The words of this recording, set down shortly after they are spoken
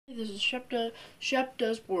This is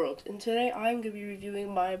shepdoes world, and today I'm going to be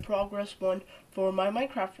reviewing my progress one for my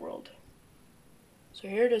Minecraft world. So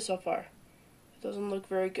here it is so far. It doesn't look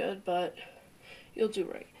very good, but you'll do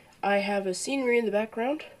right. I have a scenery in the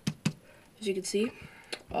background, as you can see.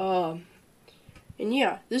 And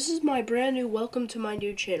yeah, this is my brand new welcome to my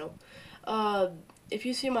new channel. If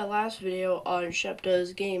you see my last video on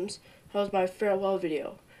Shepdoes games, that was my farewell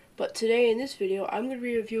video. But today in this video, I'm going to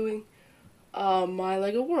be reviewing my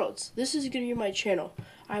LEGO Worlds. This is going to be my channel.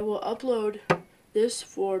 I will upload this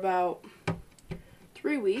for about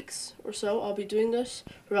 3 weeks or so. I'll be doing this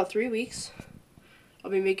for about 3 weeks.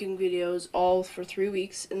 I'll be making videos all for 3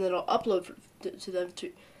 weeks, and then I'll upload to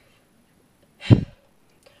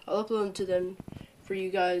them for you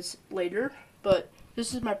guys later. But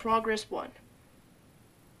this is my progress one.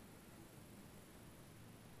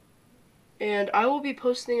 And I will be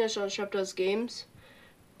posting this on Shepdoes Games,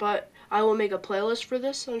 but I will make a playlist for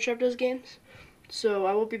this on Shepdoes Games. So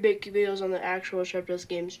I will be making videos on the actual Shepdoes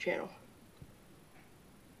Games channel.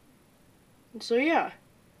 And so yeah.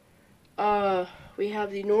 We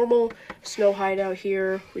have the normal snow hideout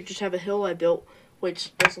here. We just have a hill I built,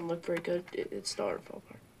 which doesn't look very good. It's starting to fall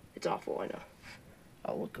apart. It's awful, I know.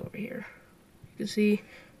 I'll look over here. You can see,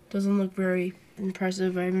 it doesn't look very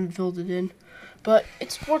impressive. I haven't filled it in. But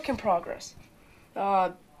it's work in progress.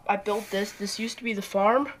 I built this. This used to be the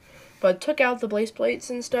farm, but I took out the blaze plates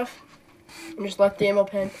and stuff and just left the ammo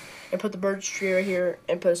pen and put the birch tree right here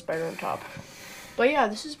and put a spider on top. But yeah,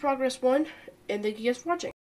 this is progress one, and thank you guys for watching.